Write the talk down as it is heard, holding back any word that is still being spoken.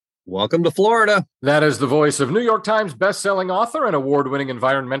Welcome to Florida. That is the voice of New York Times bestselling author and award-winning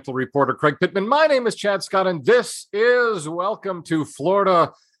environmental reporter Craig Pittman. My name is Chad Scott, and this is Welcome to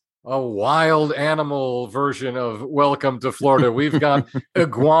Florida, a wild animal version of Welcome to Florida. We've got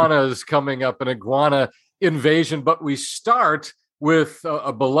iguanas coming up, an iguana invasion, but we start with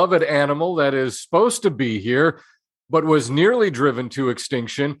a beloved animal that is supposed to be here, but was nearly driven to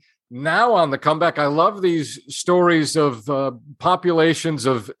extinction. Now on the comeback. I love these stories of populations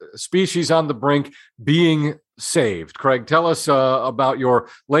of species on the brink being saved. Craig, tell us about your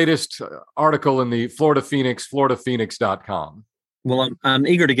latest article in the Florida Phoenix, floridaphoenix.com. Well, I'm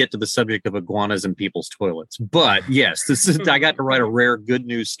eager to get to the subject of iguanas in people's toilets. But yes, I got to write a rare good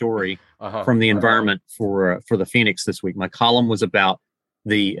news story from the environment for the Phoenix this week. My column was about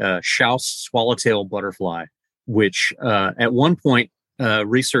the Schaus swallowtail butterfly, which at one point,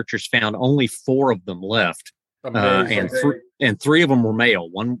 researchers found only 4 of them left, and 3 of them were male,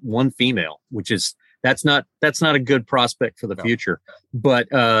 one female, that's not a good prospect for the future. But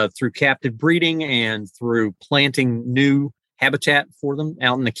through captive breeding and through planting new habitat for them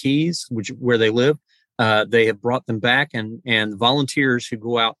out in the Keys, where they live, they have brought them back, and volunteers who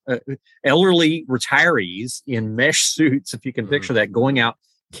go out, elderly retirees in mesh suits, if you can picture that, going out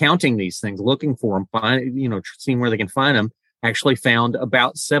counting these things, looking for them, seeing where they can find them. Actually found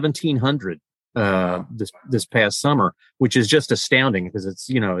about 1,700 this past summer, which is just astounding because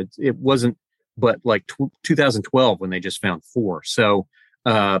it wasn't but like 2012 when they just found 4. So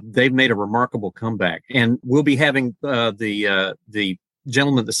they've made a remarkable comeback, and we'll be having the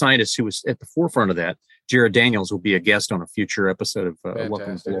gentleman, the scientist who was at the forefront of that, Jared Daniels, will be a guest on a future episode of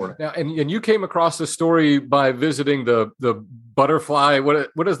Welcome to Florida. Now, and you came across the story by visiting the butterfly.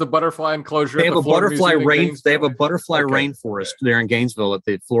 What is the butterfly enclosure? They have a butterfly rainforest there in Gainesville at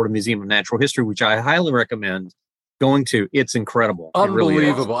the Florida Museum of Natural History, which I highly recommend going to. It's incredible. Unbelievable. It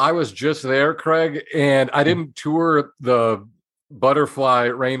really is. I was just there, Craig, and I didn't tour the butterfly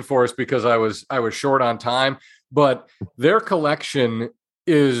rainforest because I was short on time, but their collection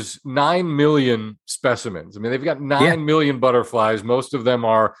is 9 million specimens. I mean, they've got 9 million butterflies. Most of them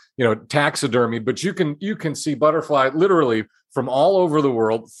are, taxidermy, but you can see butterfly literally from all over the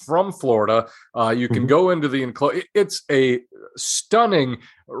world, from Florida. You can go into the enclosure. It's a stunning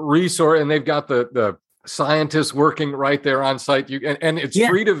resource, and they've got the scientists working right there on site. And it's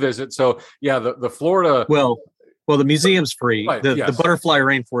free to visit. So the Florida. Well, the museum's free. Right, the butterfly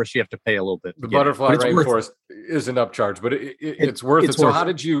rainforest, you have to pay a little bit. The butterfly rainforest isn't upcharged, but it's worth it. So how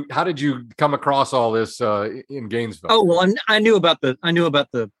did you come across all this in Gainesville? Oh, well, I knew about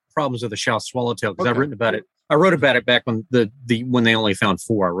the problems of the Schaus swallowtail because I've written about it. I wrote about it back when when they only found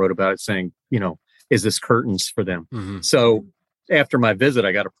 4. I wrote about it saying, is this curtains for them? Mm-hmm. So after my visit,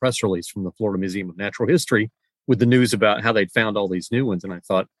 I got a press release from the Florida Museum of Natural History with the news about how they'd found all these new ones, and I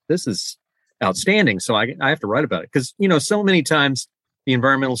thought, this is outstanding. So I have to write about it because, so many times the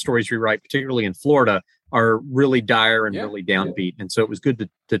environmental stories we write, particularly in Florida, are really dire and really downbeat. And so it was good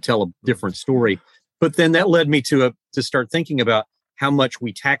to tell a different story. But then that led me to start thinking about how much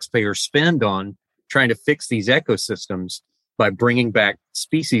we taxpayers spend on trying to fix these ecosystems by bringing back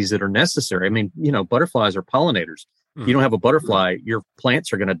species that are necessary. I mean, butterflies are pollinators. If you don't have a butterfly, your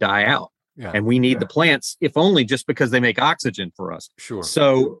plants are going to die out. Yeah. And we need the plants, if only just because they make oxygen for us. Sure.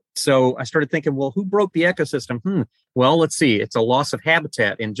 So I started thinking, well, who broke the ecosystem? Well, let's see. It's a loss of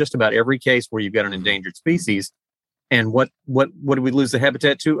habitat in just about every case where you've got an endangered species. And what do we lose the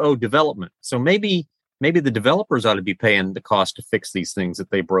habitat to? Oh, development. So maybe the developers ought to be paying the cost to fix these things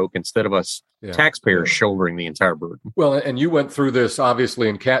that they broke instead of us taxpayers shouldering the entire burden. Well, and you went through this obviously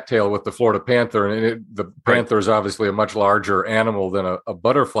in cattail with the Florida panther, and the panther is obviously a much larger animal than a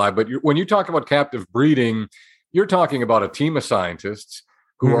butterfly. But when you talk about captive breeding, you're talking about a team of scientists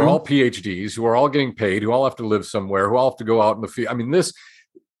who are all PhDs, who are all getting paid, who all have to live somewhere, who all have to go out in the field. I mean,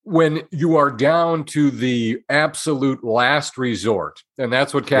 when you are down to the absolute last resort, and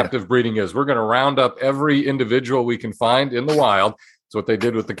that's what captive breeding is. We're going to round up every individual we can find in the wild. It's what they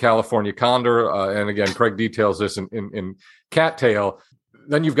did with the California condor. And again, Craig details this in cattail.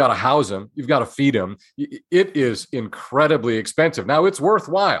 Then you've got to house them. You've got to feed them. It is incredibly expensive. Now, it's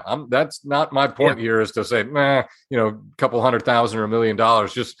worthwhile. That's not my point here is to say, a couple $100,000 or $1 million,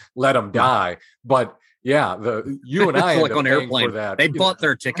 just let them die. But you and I like on airplane for that. They bought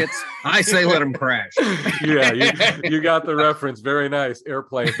their tickets. I say let them crash. You got the reference. Very nice,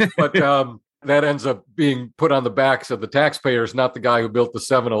 airplane. But that ends up being put on the backs of the taxpayers, not the guy who built the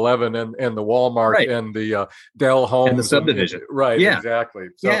 7-Eleven and the Walmart and the Dell Homes and the subdivision. Exactly.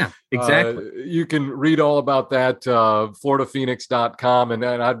 So, exactly. You can read all about that, floridaphoenix.com. And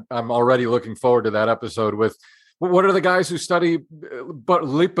I'm already looking forward to that episode with What are the guys who study but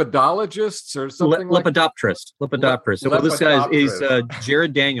lipidologists or something Lepidopterist. So this guy is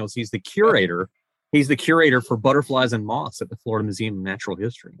Jared Daniels. He's the curator. He's the curator for butterflies and moths at the Florida Museum of Natural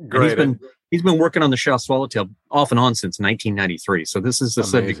History. Great. And he's been working on the Shell swallowtail off and on since 1993. So this is the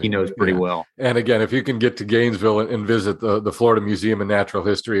subject he knows pretty well. And again, if you can get to Gainesville and visit the Florida Museum of Natural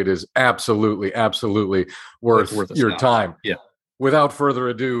History, it is absolutely worth your time. Yeah. Without further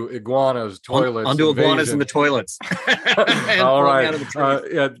ado, iguanas, toilets. Onto iguanas in the toilets. All right.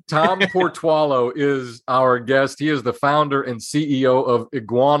 Tom Portualo is our guest. He is the founder and CEO of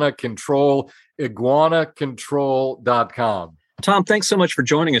Iguana Control, iguanacontrol.com. Tom, thanks so much for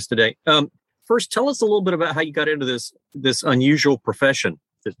joining us today. First, tell us a little bit about how you got into this unusual profession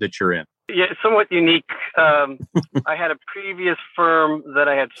that you're in. Yeah, somewhat unique. I had a previous firm that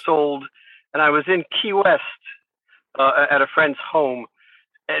I had sold, and I was in Key West at a friend's home,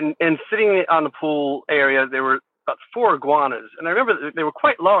 and sitting on the pool area, there were about 4 iguanas, and I remember they were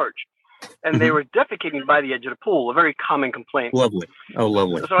quite large, and they were defecating by the edge of the pool, a very common complaint. Lovely. Oh,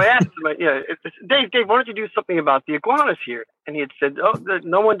 lovely. So I asked him, Dave, why don't you do something about the iguanas here? And he had said,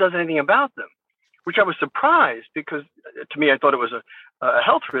 no one does anything about them, which I was surprised because to me, I thought it was a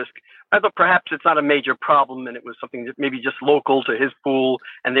health risk. I thought perhaps it's not a major problem, and it was something that maybe just local to his pool,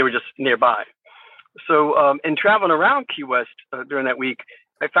 and they were just nearby. So in traveling around Key West during that week,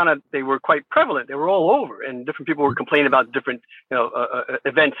 I found out they were quite prevalent. They were all over, and different people were complaining about different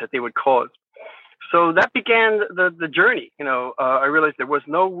events that they would cause. So that began the journey. I realized there was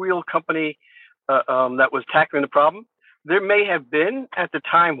no real company that was tackling the problem. There may have been at the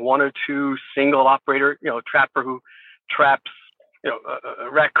time 1 or 2 single operator, trapper who traps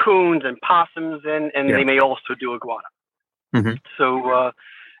raccoons and possums, and they may also do iguana. Mm-hmm. So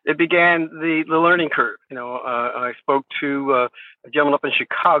it began the learning curve. I spoke to a gentleman up in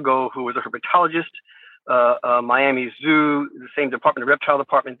Chicago who was a herpetologist, Miami Zoo, the same department, the reptile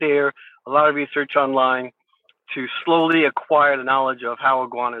department there, a lot of research online to slowly acquire the knowledge of how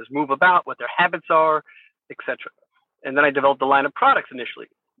iguanas move about, what their habits are, etc. And then I developed a line of products initially.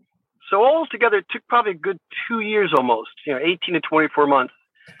 So all together, it took probably a good 2 years almost, 18 to 24 months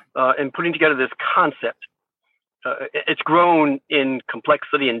in putting together this concept. It's grown in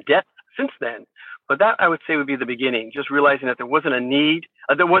complexity and depth since then, but that I would say would be the beginning. Just realizing that there wasn't a need,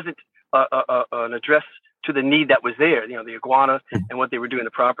 there wasn't an address to the need that was there. The iguana and what they were doing to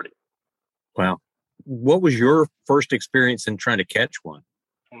the property. Wow, what was your first experience in trying to catch one?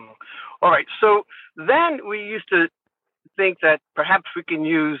 All right, so then we used to think that perhaps we can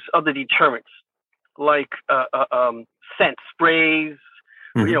use other deterrents like scent sprays.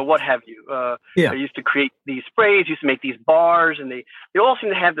 What have you. I used to create these sprays, used to make these bars, and they all seem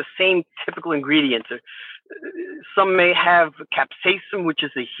to have the same typical ingredients. Some may have capsaicin, which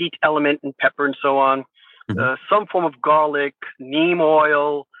is a heat element, and pepper and so on. Some form of garlic, neem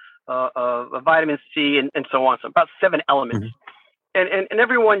oil, vitamin C, and so on. So about 7 elements. And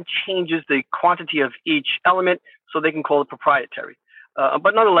everyone changes the quantity of each element so they can call it proprietary.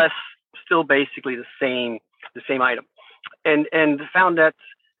 But nonetheless, still basically the same item. And found that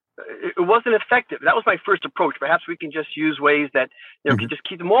it wasn't effective. That was my first approach. Perhaps we can just use ways that can just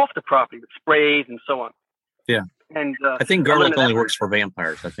keep them off the property with sprays and so on. Yeah. And I think garlic only works for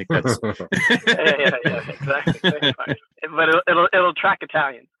vampires. I think that's exactly. But it'll track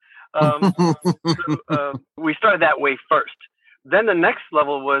Italians. So, we started that way first. Then the next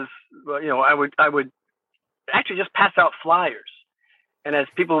level was, I would actually just pass out flyers, and as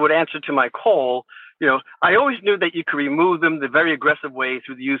people would answer to my call, I always knew that you could remove them the very aggressive way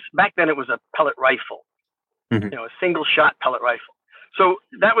through the use. Back then, it was a pellet rifle, a single shot pellet rifle. So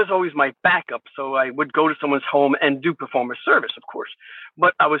that was always my backup. So I would go to someone's home and do perform a service, of course.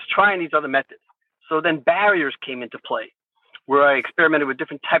 But I was trying these other methods. So then barriers came into play, where I experimented with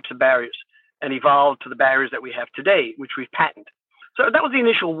different types of barriers and evolved to the barriers that we have today, which we've patented. So that was the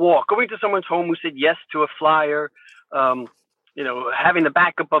initial walk, going to someone's home who said yes to a flyer, having the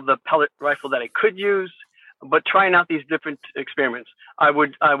backup of the pellet rifle that I could use, but trying out these different experiments. I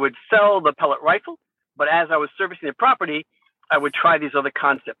would sell the pellet rifle, but as I was servicing the property, I would try these other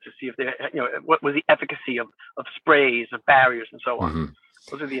concepts to see if they, what was the efficacy of sprays, of barriers, and so on.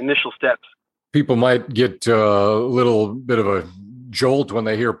 Those are the initial steps. People might get a little bit of a jolt when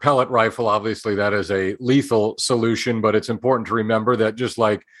they hear pellet rifle. Obviously, that is a lethal solution, but it's important to remember that just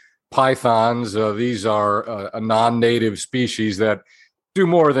like pythons, these are a non-native species that do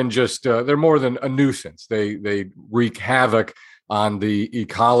more than just, they're more than a nuisance. They wreak havoc on the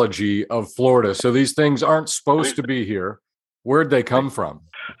ecology of Florida. So these things aren't supposed to be here. Where'd they come from?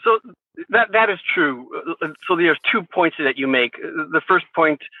 So that is true. So there's 2 points that you make. The first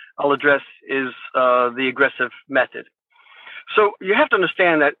point I'll address is the aggressive method. So you have to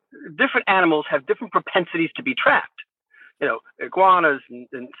understand that different animals have different propensities to be trapped. Iguanas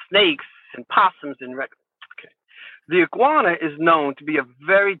and snakes and possums and okay. The iguana is known to be a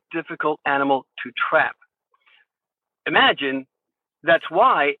very difficult animal to trap. Imagine that's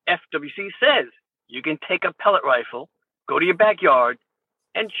why FWC says you can take a pellet rifle, go to your backyard,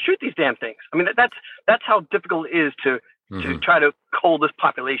 and shoot these damn things. I mean, that's how difficult it is to try to cull this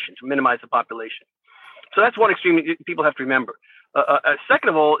population, to minimize the population. So that's one extreme people have to remember. Second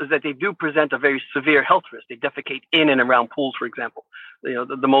of all, is that they do present a very severe health risk. They defecate in and around pools, for example,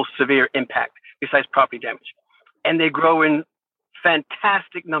 the most severe impact besides property damage. And they grow in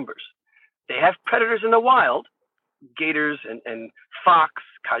fantastic numbers. They have predators in the wild, gators and fox,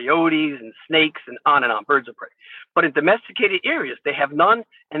 coyotes and snakes and on, birds of prey. But in domesticated areas, they have none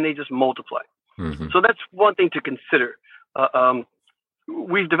and they just multiply. Mm-hmm. So that's one thing to consider.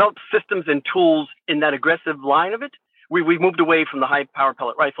 We've developed systems and tools in that aggressive line of it. We've moved away from the high power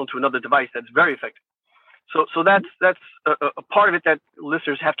pellet rifle to another device that's very effective. So that's a part of it that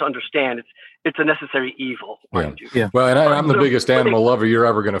listeners have to understand. It's a necessary evil. Yeah. Well, and I'm the biggest animal lover you're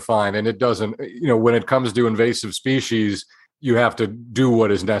ever going to find. And it doesn't, when it comes to invasive species, you have to do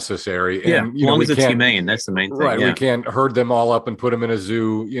what is necessary. Yeah, and, as long as it's humane, that's the main thing. Right. Yeah. We can't herd them all up and put them in a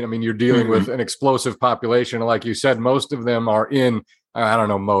zoo. You're dealing with an explosive population. Like you said, most of them are in, I don't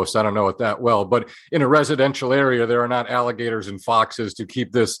know it that well, but in a residential area, there are not alligators and foxes to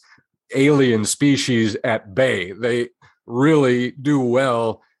keep this alien species at bay. They really do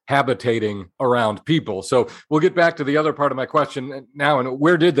well habitating around people. So we'll get back to the other part of my question now. And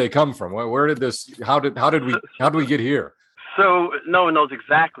where did they come from? Where did this? How did we get here? So no one knows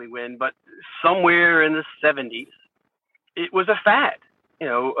exactly when, but somewhere in the 70s, it was a fad.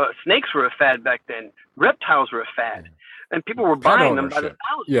 Snakes were a fad back then. Reptiles were a fad, and people were buying them by the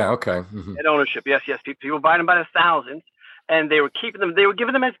thousands. Yeah, okay. Mm-hmm. Pet ownership, yes. People were buying them by the thousands, and they were keeping them. They were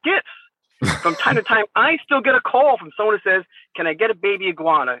giving them as gifts. From time to time, I still get a call from someone who says, "Can I get a baby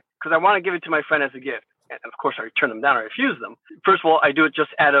iguana? Because I want to give it to my friend as a gift." And of course, I turn them down. I refuse them. First of all, I do it just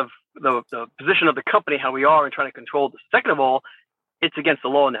out of the position of the company, how we are, and trying to control this. Second of all, it's against the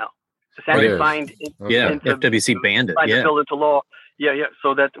law now. DeSantis signed. FWC banned it. Signed the bill into law. Yeah.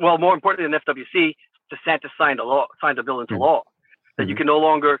 So that, more importantly than FWC, DeSantis signed a bill into law that you can no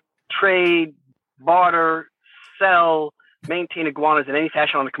longer trade, barter, sell, maintain iguanas in any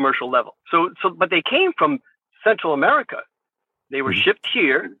fashion on a commercial level. But they came from Central America. They were shipped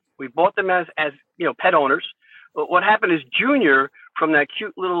here. We bought them as pet owners. But what happened is Junior, from that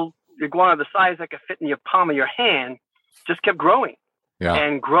cute little iguana the size that could fit in your palm of your hand, just kept growing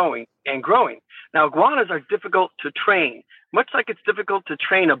and growing and growing. Now, iguanas are difficult to train. Much like it's difficult to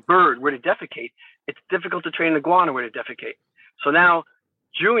train a bird where to defecate, it's difficult to train an iguana where to defecate. So now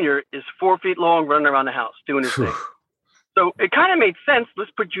Junior is 4 feet long, running around the house, doing his thing. So it kind of made sense.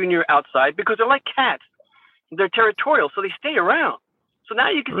 Let's put Junior outside because they're like cats. They're territorial, so they stay around. So now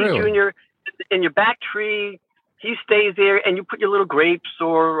you can see Junior in your back tree. He stays there, and you put your little grapes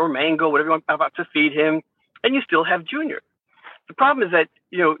or mango, whatever you want about to feed him, and you still have Junior. The problem is that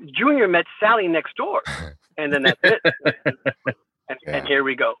Junior met Sally next door, and then that's it. And here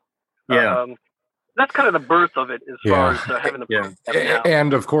we go. Yeah. That's kind of the birth of it as far as having the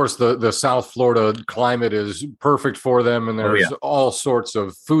and of course the South Florida climate is perfect for them, and there's all sorts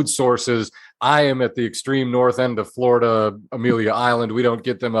of food sources. I am at the extreme north end of Florida, Amelia Island. We don't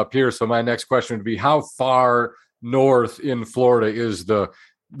get them up here. So my next question would be, how far north in Florida is the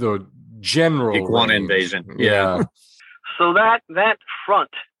general iguana range? Invasion? Yeah. So that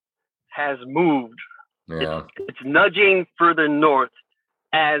front has moved. Yeah. It's nudging further north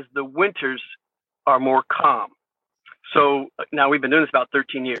as the winters are more calm. So now we've been doing this about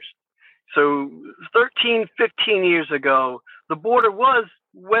 13 years. So 13, 15 years ago, the border was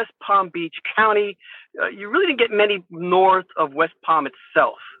West Palm Beach County. You really didn't get many north of West Palm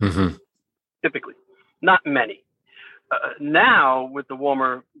itself, typically. Not many. Now, with the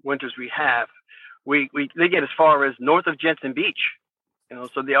warmer winters we have, they get as far as north of Jensen Beach.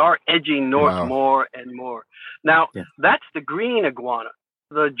 So they are edging north more and more. Now, that's the green iguana.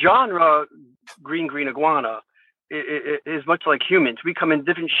 The genre green iguana is much like humans. We come in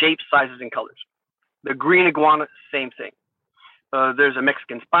different shapes, sizes, and colors. The green iguana, same thing. There's a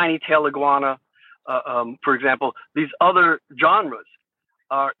Mexican spiny tail iguana. For example, these other genres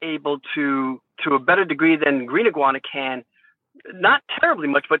are able to a better degree than green iguana can, not terribly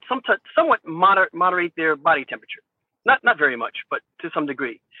much, but somewhat moderate their body temperature. Not very much, but to some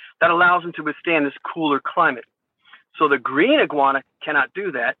degree. That allows them to withstand this cooler climate. So the green iguana cannot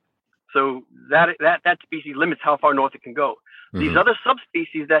do that. So that species limits how far north it can go. These other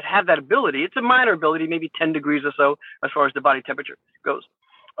subspecies that have that ability, it's a minor ability, maybe 10 degrees or so as far as the body temperature goes,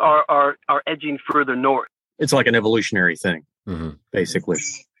 are edging further north. It's like an evolutionary thing, basically.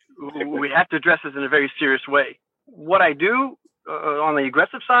 We have to address this in a very serious way. What I do on the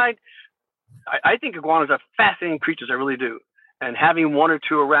aggressive side, I think iguanas are fascinating creatures. I really do. And having one or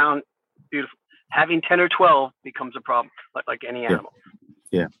two around, beautiful. Having 10 or 12 becomes a problem, like any animal.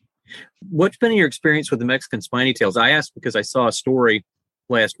 Yeah. What's been your experience with the Mexican spiny tails? I asked because I saw a story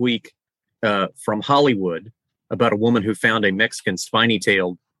last week from Hollywood about a woman who found a Mexican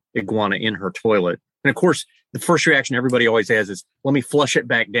spiny-tailed iguana in her toilet. And of course, the first reaction everybody always has is, let me flush it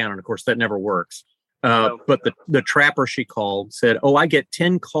back down. And of course, that never works. But the trapper she called said, I get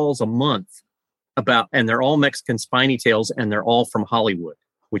 10 calls a month and they're all Mexican spiny tails and they're all from Hollywood,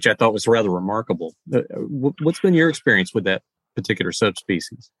 which I thought was rather remarkable. What's been your experience with that particular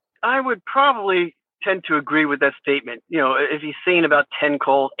subspecies? I would probably tend to agree with that statement. If he's seeing about 10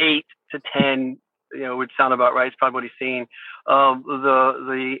 calls, 8 to 10, would sound about right. It's probably what he's seeing.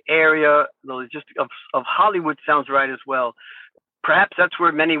 The area, the logistics of Hollywood sounds right as well. Perhaps that's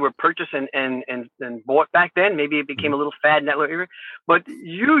where many were purchased and bought back then. Maybe it became a little fad in that little area. But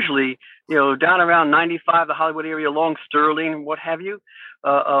usually, down around 95, the Hollywood area, along Sterling, what have you,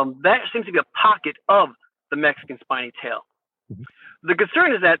 that seems to be a pocket of the Mexican spiny tail. Mm-hmm. The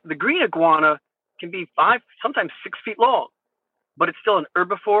concern is that the green iguana can be 5, sometimes 6 feet long, but it's still an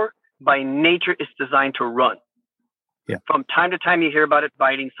herbivore. By nature, it's designed to run. Yeah. From time to time, you hear about it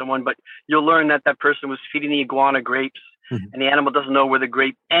biting someone, but you'll learn that person was feeding the iguana grapes, and the animal doesn't know where the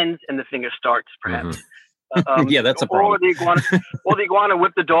grape ends and the finger starts, perhaps. Yeah, that's a problem. Or the iguana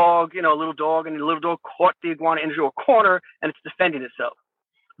whipped the dog, a little dog, and the little dog caught the iguana into a corner, and it's defending itself.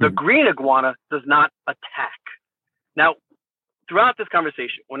 The green iguana does not attack. Now, throughout this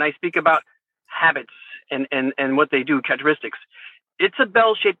conversation, when I speak about habits and what they do, characteristics, it's a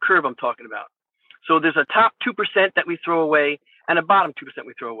bell-shaped curve I'm talking about. So there's a top 2% that we throw away and a bottom 2%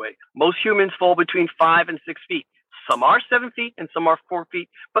 we throw away. Most humans fall between 5 and 6 feet. Some are 7 feet and some are 4 feet,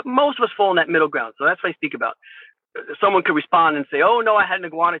 but most of us fall in that middle ground. So that's what I speak about. Someone could respond and say, oh, no, I had an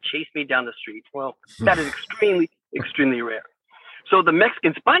iguana chase me down the street. Well, that is extremely, extremely rare. So the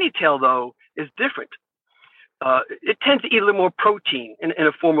Mexican spiny tail, though, is different. It tends to eat a little more protein in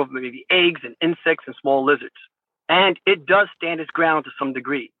a form of maybe eggs and insects and small lizards. And it does stand its ground to some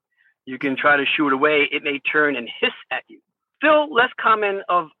degree. You can try to shoo it away. It may turn and hiss at you. Still less common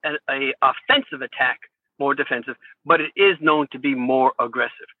of an offensive attack, more defensive, but it is known to be more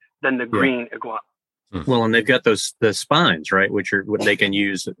aggressive than the green iguana. Well, and they've got the spines, right, which are what they can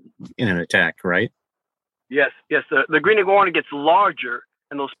use in an attack, right? Yes. The green iguana gets larger,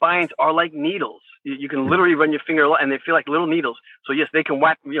 and those spines are like needles. You can literally run your finger, and they feel like little needles. So yes, they can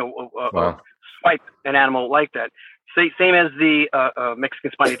whack, swipe an animal like that. Same as the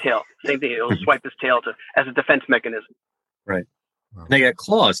Mexican spiny tail. Same thing. It'll swipe its tail as a defense mechanism. Right. Wow. They got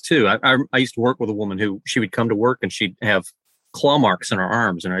claws too. I used to work with a woman who she would come to work and she'd have claw marks in her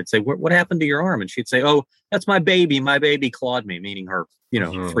arms, and I'd say, "What happened to your arm?" And she'd say, "Oh, that's my baby. My baby clawed me," meaning her,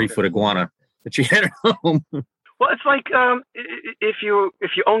 3-foot iguana that she had at home. Well, it's like if you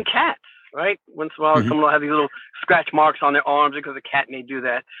own cats, right? Once in a while, someone will have these little scratch marks on their arms because a cat may do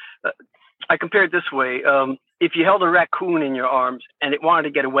that. I compare it this way. If you held a raccoon in your arms and it wanted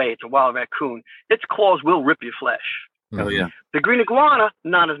to get away, it's a wild raccoon, its claws will rip your flesh. Oh, yeah. The green iguana,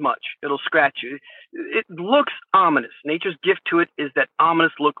 not as much. It'll scratch you. It looks ominous. Nature's gift to it is that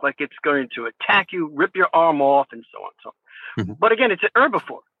ominous look, like it's going to attack you, rip your arm off, and so on. But again, it's an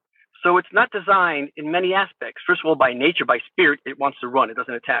herbivore. So it's not designed in many aspects. First of all, by nature, by spirit, it wants to run. It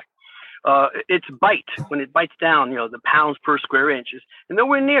doesn't attack. Its bite, when it bites down, the pounds per square inch is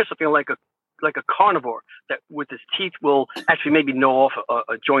nowhere near something like a carnivore that with its teeth will actually maybe gnaw off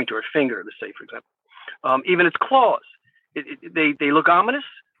a joint or a finger, let's say, for example. Even its claws, they look ominous,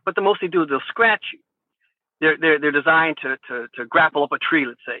 but the most they do is they'll scratch you. They're designed to grapple up a tree,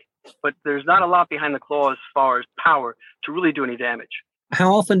 let's say, but there's not a lot behind the claw as far as power to really do any damage.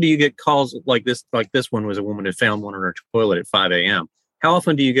 How often do you get calls like this? Like this one was a woman who found one in her toilet at 5 a.m. How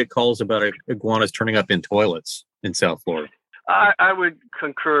often do you get calls about iguanas turning up in toilets in South Florida? I would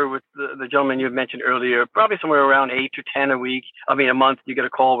concur with the gentleman you mentioned earlier. Probably somewhere around 8 to 10 a month. You get a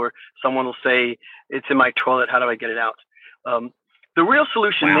call where someone will say, "It's in my toilet. How do I get it out?" The real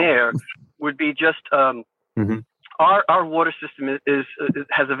solution there would be just our water system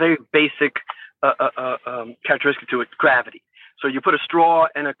has a very basic characteristic to it: gravity. So you put a straw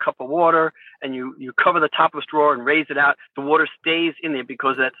in a cup of water and you cover the top of the straw and raise it out. The water stays in there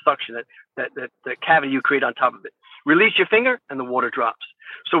because of that suction, that cavity you create on top of it. Release your finger and the water drops.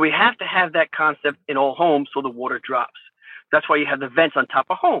 So we have to have that concept in all homes so the water drops. That's why you have the vents on top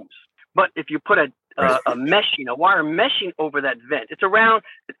of homes. But if you put a wire meshing over that vent,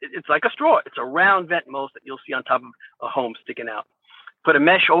 it's like a straw. It's a round vent most that you'll see on top of a home sticking out. Put a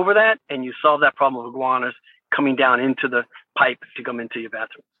mesh over that, and you solve that problem of iguanas coming down into the pipe to come into your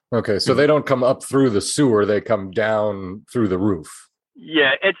bathroom. Okay, so they don't come up through the sewer; they come down through the roof.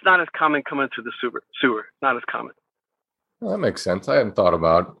 Yeah, it's not as common coming through the sewer. Not as common. Well, that makes sense. I hadn't thought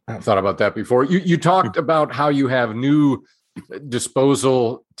about that before. You talked about how you have new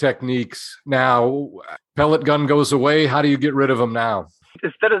disposal techniques now. Pellet gun goes away. How do you get rid of them now?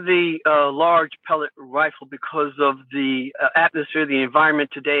 Instead of the large pellet rifle, because of the atmosphere, the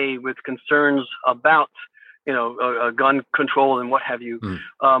environment today, with concerns about gun control and what have you,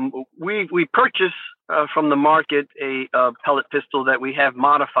 we purchase from the market a pellet pistol that we have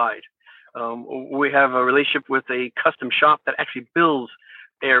modified. We have a relationship with a custom shop that actually builds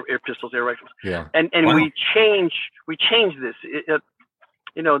air pistols, air rifles. Yeah. And wow. we change this.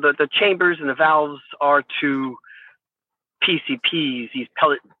 The chambers and the valves are to PCPs, these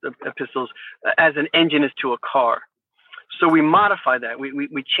pellet pistols, as an engine is to a car. So we modify that.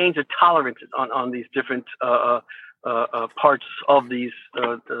 We change the tolerances on these different parts of these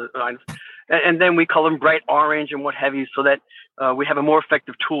lines, and then we color them bright orange and what have you, so that we have a more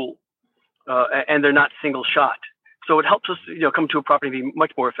effective tool, and they're not single shot. So it helps us, come to a property and be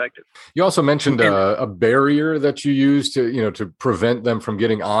much more effective. You also mentioned a barrier that you use to prevent them from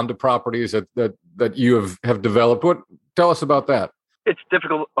getting onto properties that you have developed. Tell us about that. It's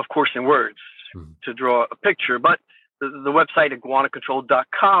difficult, of course, in words to draw a picture, but the website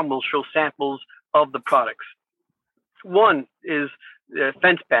iguanacontrol.com will show samples of the products. One is the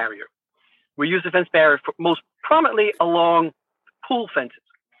fence barrier. We use the fence barrier most prominently along pool fences.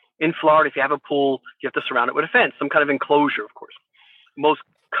 In Florida, if you have a pool, you have to surround it with a fence, some kind of enclosure, of course. Most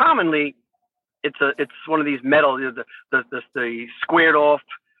commonly, it's one of these metal, the squared off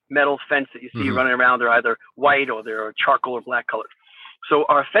metal fence that you see running around. They're either white or they're charcoal or black colored. So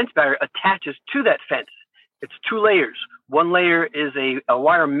our fence barrier attaches to that fence. It's two layers. One layer is a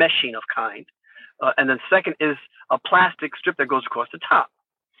wire meshing of kind, and then second is a plastic strip that goes across the top.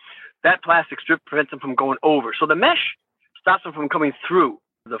 That plastic strip prevents them from going over. So the mesh stops them from coming through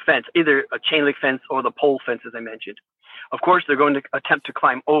the fence, either a chain link fence or the pole fence, as I mentioned. Of course, they're going to attempt to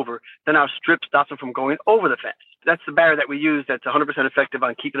climb over. Then our strip stops them from going over the fence. That's the barrier that we use that's 100% effective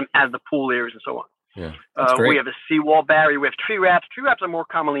on keeping them out of the pool areas and so on. Yeah, we have a seawall barrier. We have tree wraps. Tree wraps are more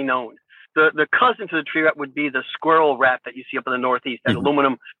commonly known. The cousin to the tree wrap would be the squirrel wrap that you see up in the Northeast, that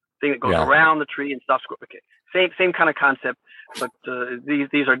aluminum thing that goes around the tree and stops squirrel. Okay, same kind of concept, but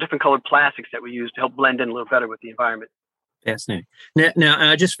these are different colored plastics that we use to help blend in a little better with the environment. Fascinating. Now,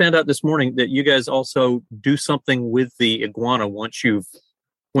 I just found out this morning that you guys also do something with the iguana once you've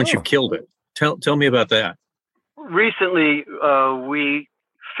killed it. Tell me about that. Recently, we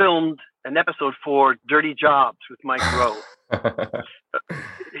filmed an episode for Dirty Jobs with Mike Rowe.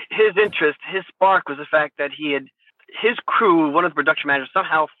 His spark was the fact that his crew, one of the production managers,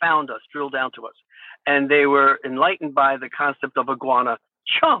 somehow found us, drilled down to us, and they were enlightened by the concept of iguana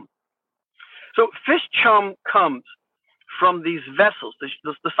chum. So fish chum comes from these vessels,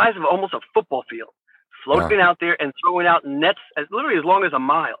 the size of almost a football field, floating out there and throwing out nets literally as long as a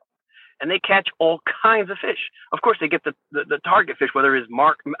mile. And they catch all kinds of fish. Of course, they get the target fish, whether it's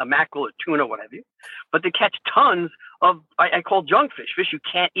a mackerel or tuna, what have you. But they catch tons of, I call junk fish you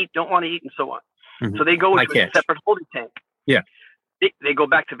can't eat, don't want to eat, and so on. Mm-hmm. So they go into a separate holding tank. Yeah. They go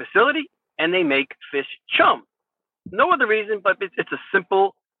back to the facility and they make fish chum. No other reason, but it's a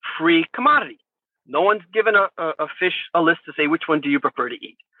simple, free commodity. No one's given a fish a list to say which one do you prefer to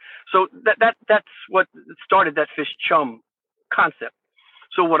eat. So that's what started that fish chum concept.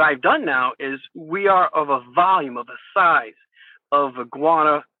 So what I've done now is we are of a volume, of a size of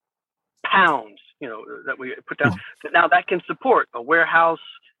iguana pounds, that we put down. Now that can support a warehouse,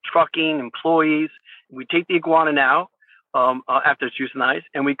 trucking, employees. We take the iguana now after it's euthanized,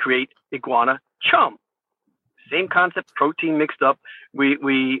 and we create iguana chum. Same concept, protein mixed up. We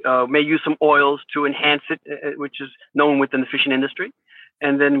may use some oils to enhance it, which is known within the fishing industry.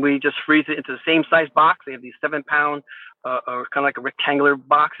 And then we just freeze it into the same size box. They have these 7-pound, or kind of like a rectangular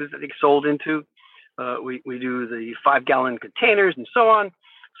boxes that they sold into. We do the 5-gallon containers and so on,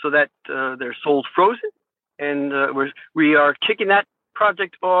 so that they're sold frozen. And we are kicking that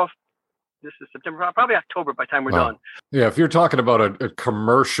project off. This is September, probably October by the time we're done. Yeah, if you're talking about a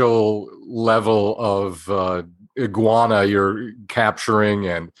commercial level of iguana you're capturing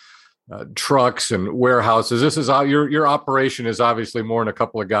and trucks and warehouses, this is your operation is obviously more than a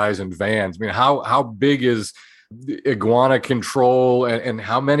couple of guys in vans. I mean, how big is iguana control, and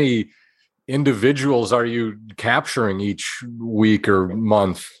how many individuals are you capturing each week or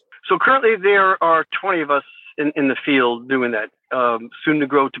month? So currently there are 20 of us in the field doing that, soon to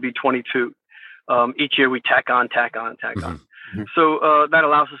grow to be 22. Each year we tack on. Mm-hmm. So that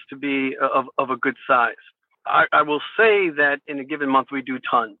allows us to be of a good size. I will say that in a given month we do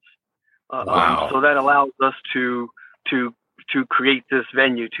tons. Wow. So that allows us to create this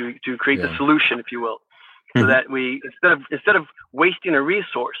venue, to create the solution, if you will, so that we instead of wasting a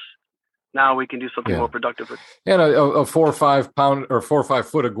resource, now we can do something more productive with. And a 4 or 5 pound or 4 or 5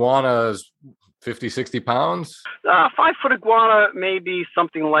 foot iguana is 50, 60 pounds. 5 foot iguana may be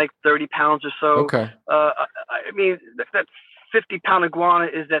something like 30 pounds or so. Okay. I mean that 50-pound iguana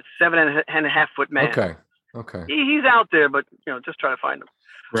is that 7.5 foot man. Okay. He's out there, but just try to find him.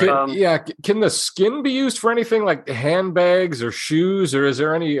 Right. Can the skin be used for anything like handbags or shoes, or is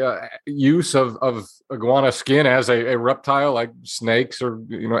there any use of iguana skin as a reptile, like snakes or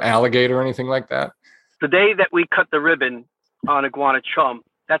alligator or anything like that? The day that we cut the ribbon on Iguana Chum,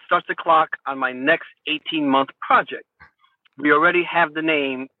 that starts the clock on my next 18-month project. We already have the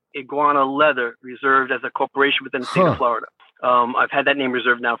name Iguana Leather reserved as a corporation within the state of Florida. I've had that name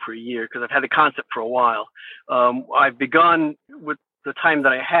reserved now for a year because I've had the concept for a while. I've begun with the time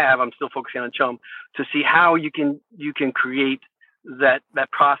that I have. I'm still focusing on chum to see how you can create that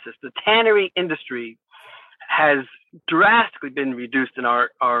process. The tannery industry has drastically been reduced in our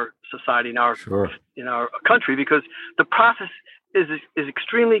society, in our country, because the process is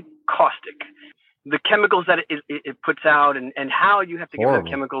extremely caustic. The chemicals that it puts out and how you have to get the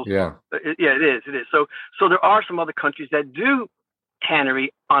chemicals. It is. So there are some other countries that do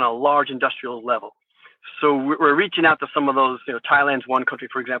tannery on a large industrial level. So we're reaching out to some of those, Thailand's one country,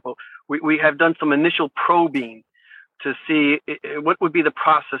 for example. We have done some initial probing to see what would be the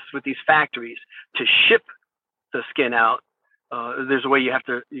process with these factories to ship the skin out. There's a way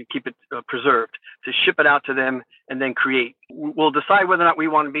you keep it preserved, to ship it out to them and then create. We'll decide whether or not we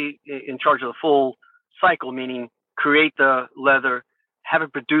want to be in charge of the full cycle, meaning create the leather, have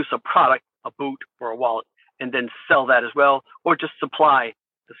it produce a product, a boot or a wallet, and then sell that as well, or just supply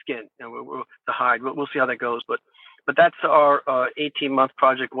the skin and the hide. We'll see how that goes, but that's our 18-month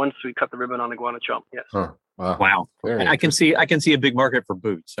project once we cut the ribbon on Iguana Chum. Yes. Wow. I can see a big market for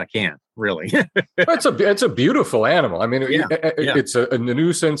boots. I can really. It's a beautiful animal. I mean, it's a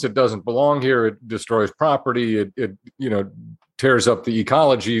nuisance. It doesn't belong here. It destroys property. It tears up the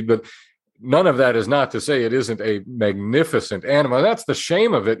ecology. But none of that is not to say it isn't a magnificent animal. That's the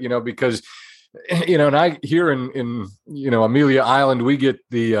shame of it, because. And I here in Amelia Island, we get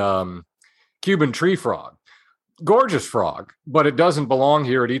the Cuban tree frog, gorgeous frog, but it doesn't belong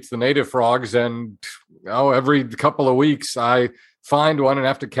here. It eats the native frogs, and every couple of weeks I find one and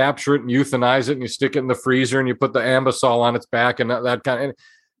have to capture it and euthanize it, and you stick it in the freezer and you put the ambisol on its back and that kind of. It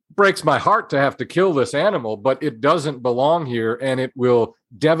breaks my heart to have to kill this animal, but it doesn't belong here, and it will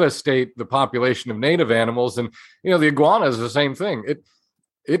devastate the population of native animals. And the iguana is the same thing.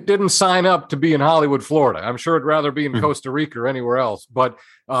 It didn't sign up to be in Hollywood, Florida. I'm sure it'd rather be in Costa Rica or anywhere else. But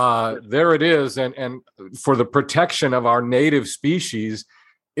there it is. And for the protection of our native species,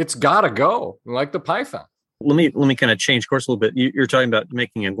 it's got to go, like the python. Let me kind of change course a little bit. You're talking about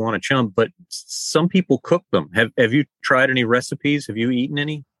making iguana chum, but some people cook them. Have you tried any recipes? Have you eaten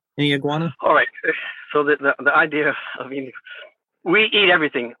any iguana? All right. So the idea we eat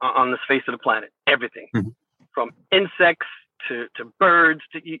everything on the face of the planet. Everything from insects to birds,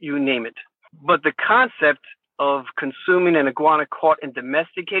 to you name it. But the concept of consuming an iguana caught in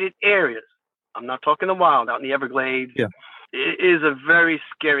domesticated areas, I'm not talking the wild, out in the Everglades, is a very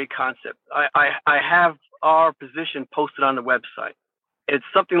scary concept. I have our position posted on the website. It's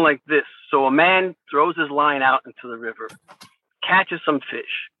something like this. So a man throws his line out into the river, catches some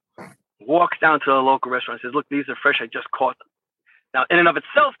fish, walks down to a local restaurant and says, look, these are fresh, I just caught them. Now, in and of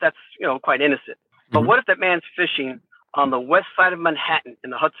itself, that's quite innocent. But what if that man's fishing on the west side of Manhattan in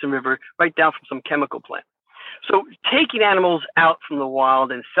the Hudson River, right down from some chemical plant? So taking animals out from the wild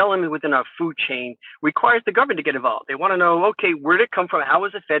and selling them within our food chain requires the government to get involved. They want to know, okay, where did it come from? How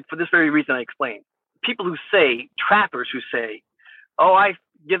was it fed? For this very reason I explained. People who say, trappers who say, I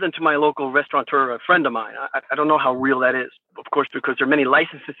give them to my local restaurateur, a friend of mine. I don't know how real that is, of course, because there are many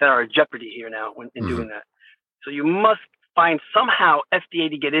licenses that are in jeopardy here now in doing that. So you must find somehow FDA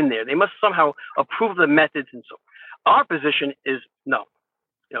to get in there. They must somehow approve the methods and so on. Our position is no.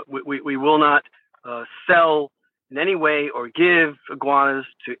 We will not sell in any way or give iguanas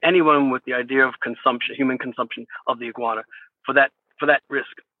to anyone with the idea of consumption, human consumption of the iguana for that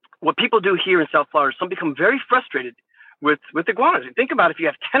risk. What people do here in South Florida, some become very frustrated with iguanas. Think about if you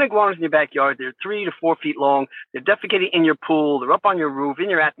have 10 iguanas in your backyard, they're 3 to 4 feet long, they're defecating in your pool, they're up on your roof, in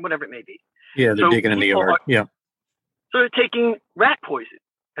your attic, whatever it may be. Yeah, they're digging in the yard. Yeah. So they're taking rat poison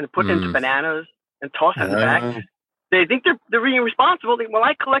and putting it into bananas and tossing it in the back. They think they're being responsible. Well,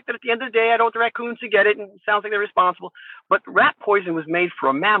 I collected at the end of the day. I don't want the raccoons to get it, and it sounds like they're responsible. But rat poison was made for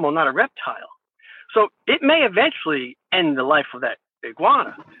a mammal, not a reptile. So it may eventually end the life of that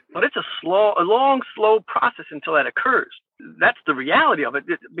iguana, but it's a long, slow process until that occurs. That's the reality of it.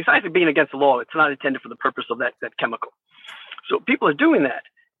 Besides it being against the law, it's not intended for the purpose of that chemical. So people are doing that.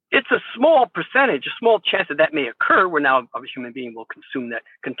 It's a small percentage, a small chance that may occur where now a human being will consume that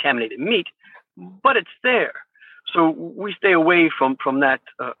contaminated meat, but it's there. So we stay away from that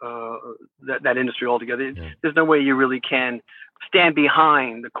industry altogether. Yeah. There's no way you really can stand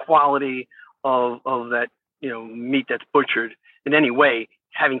behind the quality of that meat that's butchered in any way,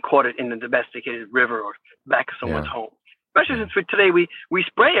 having caught it in the domesticated river or back of someone's home. Especially since today we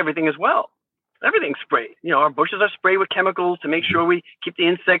spray everything as well. Everything's sprayed. Our bushes are sprayed with chemicals to make sure we keep the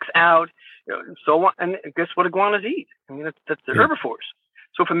insects out. And so on. And guess what iguanas eat? I mean, that's the herbivores.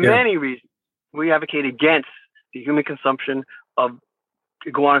 So for many reasons, we advocate against the human consumption of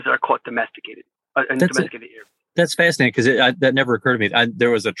iguanas that are caught domesticated in domesticated areas. That's fascinating because that never occurred to me.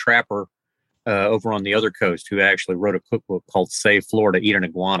 There was a trapper over on the other coast who actually wrote a cookbook called "Save Florida, Eat an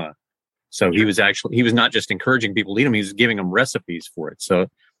Iguana." So he was not just encouraging people to eat them; he was giving them recipes for it. So,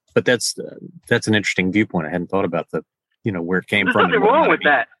 but that's an interesting viewpoint. I hadn't thought about where it came from. There's nothing wrong with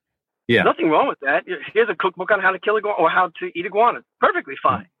that. Yeah, nothing wrong with that. Here's a cookbook on how to kill iguana or how to eat iguana. Perfectly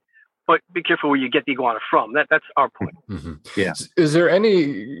fine. But be careful where you get the iguana from. That's our point. Mm-hmm. Yeah. Is there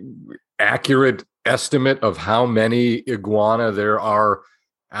any accurate estimate of how many iguana there are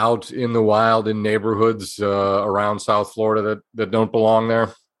out in the wild in neighborhoods around South Florida that don't belong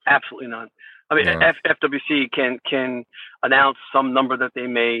there? Absolutely none. I mean, FWC can announce some number that they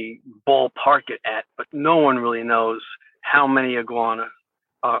may ballpark it at, but no one really knows how many iguana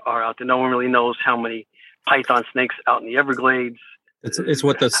are out there. No one really knows how many python snakes out in the Everglades. It's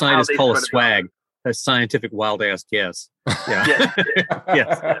what the scientists call a swag, a scientific wild ass guess. Yeah.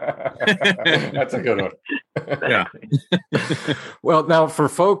 Yes. That's a good one. Yeah. Well, now for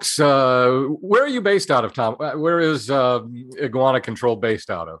folks, where are you based out of, Tom? Where is Iguana Control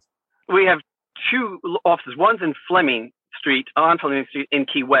based out of? We have 2 offices. One's in Fleming Street in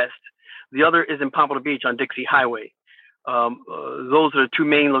Key West. The other is in Pompano Beach on Dixie Highway. Those are the 2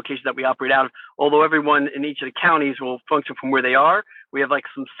 main locations that we operate out of. Although everyone in each of the counties will function from where they are, we have like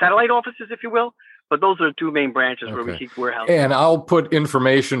some satellite offices, if you will. But those are the 2 main branches where we keep warehouses. And I'll put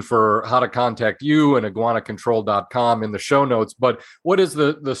information for how to contact you and iguanacontrol.com in the show notes. But what is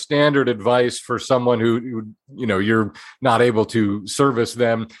the standard advice for someone who you're not able to service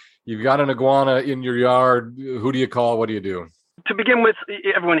them? You've got an iguana in your yard. Who do you call? What do you do? To begin with,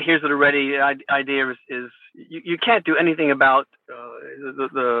 everyone hears it already. The idea is you can't do anything about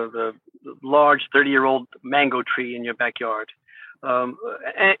the large 30-year-old mango tree in your backyard.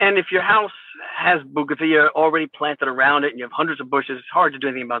 And if your house has bougainvillea already planted around it and you have hundreds of bushes, it's hard to do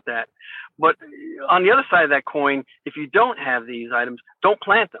anything about that. But on the other side of that coin, if you don't have these items, don't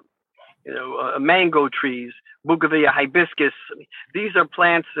plant them. Mango trees, bougainvillea, hibiscus. These are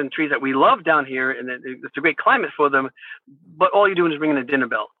plants and trees that we love down here, and it's a great climate for them. But all you're doing is ringing a dinner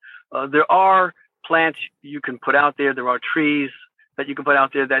bell. There are plants you can put out there. There are trees that you can put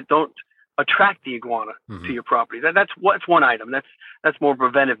out there that don't attract the iguana to your property. That's one item. That's more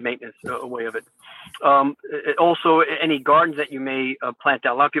preventive maintenance way of it. Also, any gardens that you may plant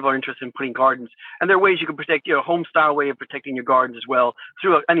out. A lot of people are interested in putting gardens, and there are ways you can protect your home style way of protecting your gardens as well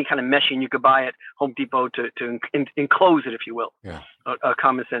through any kind of meshing you could buy at Home Depot to enclose it, if you will. Yeah. A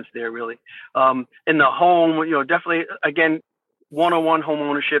common sense there, really. In the home, definitely again, one-on-one home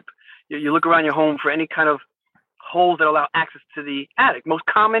ownership. You look around your home for any kind of holes that allow access to the attic. Most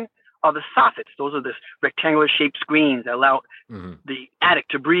common are the soffits. Those are this rectangular shaped screens that allow the attic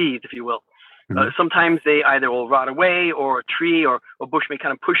to breathe, if you will. Sometimes they either will rot away, or a tree or a bush may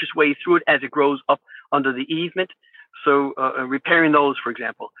kind of push its way through it as it grows up under the easement. So repairing those, for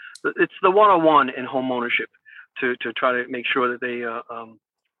example, it's the one-on-one in home ownership to try to make sure that they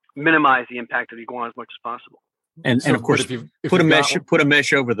minimize the impact of the iguana as much as possible. And of course, if put a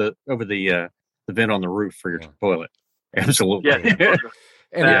mesh over the vent on the roof for your toilet. Absolutely. Yeah.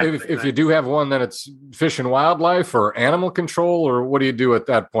 And if you do have one, then it's Fish and Wildlife or Animal Control, or what do you do at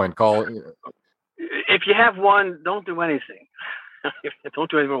that point? If you have one, don't do anything.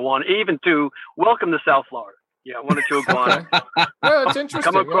 Don't do anything with one. Even 2, welcome to South Florida. Yeah, 1 or 2 iguanas. Well, it's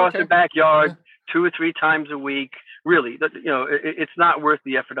interesting. Come across the backyard 2 or 3 times a week. Really, it's not worth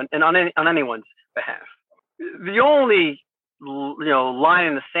the effort on anyone's behalf. The only line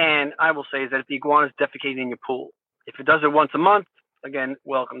in the sand I will say is that if the iguana is defecating in your pool, if it does it once a month, again,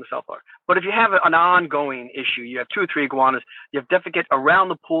 welcome to South Florida. But if you have an ongoing issue, you have 2 or 3 iguanas, you have defecate around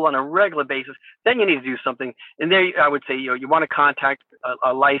the pool on a regular basis, then you need to do something. And there, I would say, you want to contact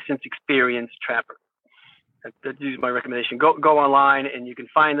a licensed, experienced trapper. That's my recommendation. Go online and you can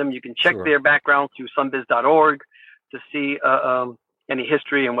find them. You can check their background through sunbiz.org to see any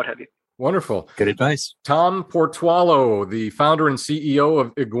history and what have you. Wonderful. Good advice. Tom Portualo, the founder and CEO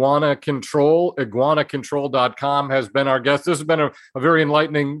of Iguana Control, iguanacontrol.com, has been our guest. This has been a very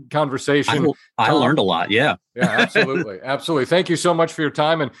enlightening conversation. I learned a lot. Yeah. Yeah, absolutely. Absolutely. Thank you so much for your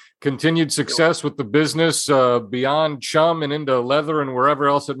time and continued success with the business beyond chum and into leather and wherever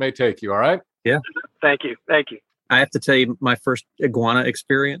else it may take you. All right. Yeah. Thank you. I have to tell you my first iguana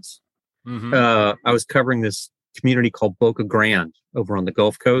experience. Mm-hmm. I was covering this community called Boca Grande over on the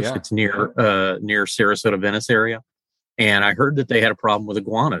Gulf Coast. Yeah. It's near Sarasota, Venice area. And I heard that they had a problem with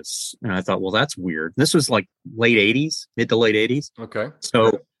iguanas. And I thought, well, that's weird. This was like mid to late 80s. Okay.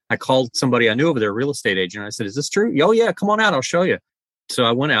 So I called somebody I knew over there, a real estate agent. I said, is this true? Oh, yeah, come on out. I'll show you. So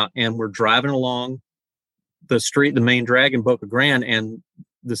I went out and we're driving along the street, the main drag in Boca Grande, and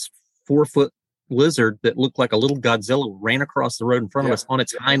this 4-foot lizard that looked like a little Godzilla ran across the road in front of us on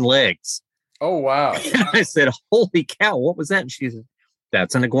its hind legs. Oh, wow. I said, holy cow, what was that? And she said,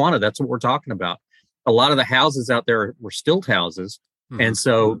 that's an iguana. That's what we're talking about. A lot of the houses out there were stilt houses. Mm-hmm. And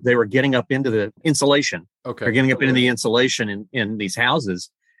so they were getting up into the insulation. Okay. They're getting up into the insulation in these houses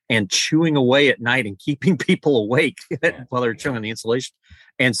and chewing away at night and keeping people awake while they're chewing the insulation.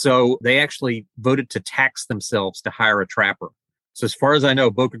 And so they actually voted to tax themselves to hire a trapper. So as far as I know,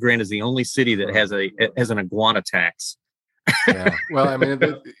 Boca Grande is the only city that has an iguana tax. Yeah. Well, I mean,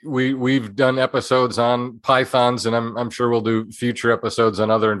 we've done episodes on pythons, and I'm sure we'll do future episodes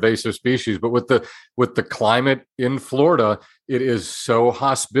on other invasive species. But with the climate in Florida, it is so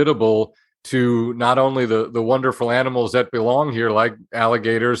hospitable to not only the wonderful animals that belong here, like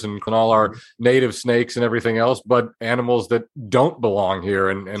alligators and all our native snakes and everything else, but animals that don't belong here.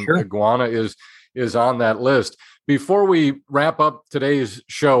 And sure. Iguana is on that list. Before we wrap up today's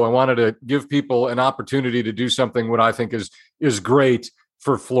show, I wanted to give people an opportunity to do something what I think is great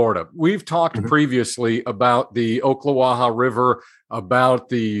for Florida. We've talked previously about the Ocklawaha River, about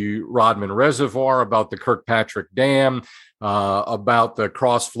the Rodman Reservoir, about the Kirkpatrick Dam, about the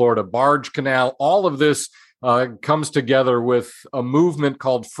Cross Florida Barge Canal. All of this comes together with a movement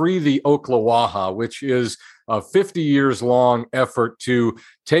called Free the Ocklawaha, which is a 50 years long effort to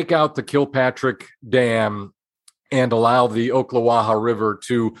take out the Kilpatrick Dam and allow the Ocklawaha River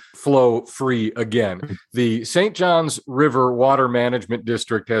to flow free again. The St. Johns River Water Management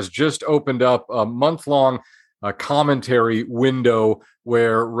District has just opened up a month-long commentary window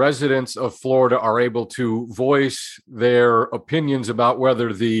where residents of Florida are able to voice their opinions about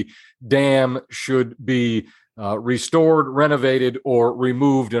whether the dam should be restored, renovated, or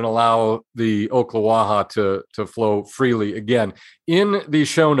removed and allow the Ocklawaha to flow freely again. In the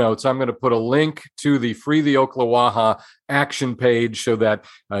show notes, I'm going to put a link to the Free the Ocklawaha action page so that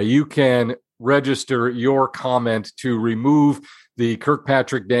you can register your comment to remove the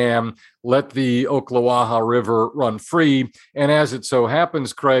Kirkpatrick Dam, let the Ocklawaha River run free. And as it so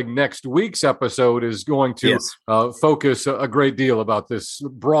happens, Craig, next week's episode is going to focus a great deal about this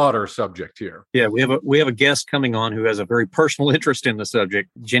broader subject here. Yeah, we have a guest coming on who has a very personal interest in the subject.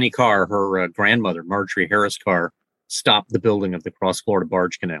 Jenny Carr, her grandmother, Marjorie Harris Carr, stopped the building of the Cross Florida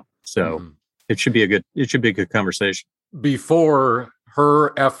Barge Canal. So it should be a good conversation. Before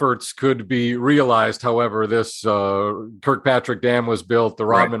her efforts could be realized, however, this Kirkpatrick Dam was built, the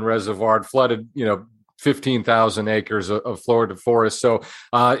Rodman Reservoir flooded, 15,000 acres of Florida forest. So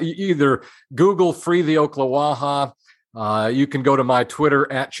either Google Free the Ocklawaha. You can go to my Twitter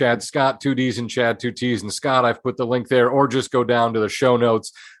at Chad Scott, 2 D's and Chad, 2 T's and Scott. I've put the link there, or just go down to the show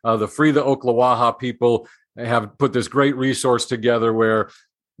notes. The Free the Ocklawaha people have put this great resource together where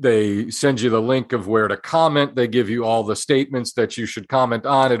they send you the link of where to comment. They give you all the statements that you should comment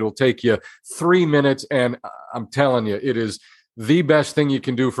on. It will take you 3 minutes. And I'm telling you, it is the best thing you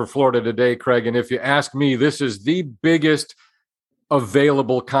can do for Florida today, Craig. And if you ask me, this is the biggest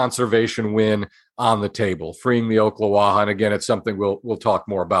available conservation win on the table, freeing the Ocklawaha. And again, it's something we'll talk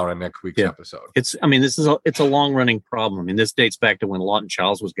more about in next week's episode. It's a long running problem. I mean, this dates back to when Lawton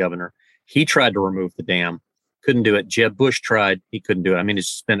Chiles was governor. He tried to remove the dam. Couldn't do it. Jeb Bush tried. He couldn't do it. I mean,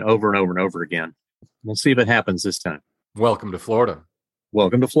 it's just been over and over and over again. We'll see if it happens this time. Welcome to Florida.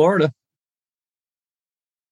 Welcome to Florida.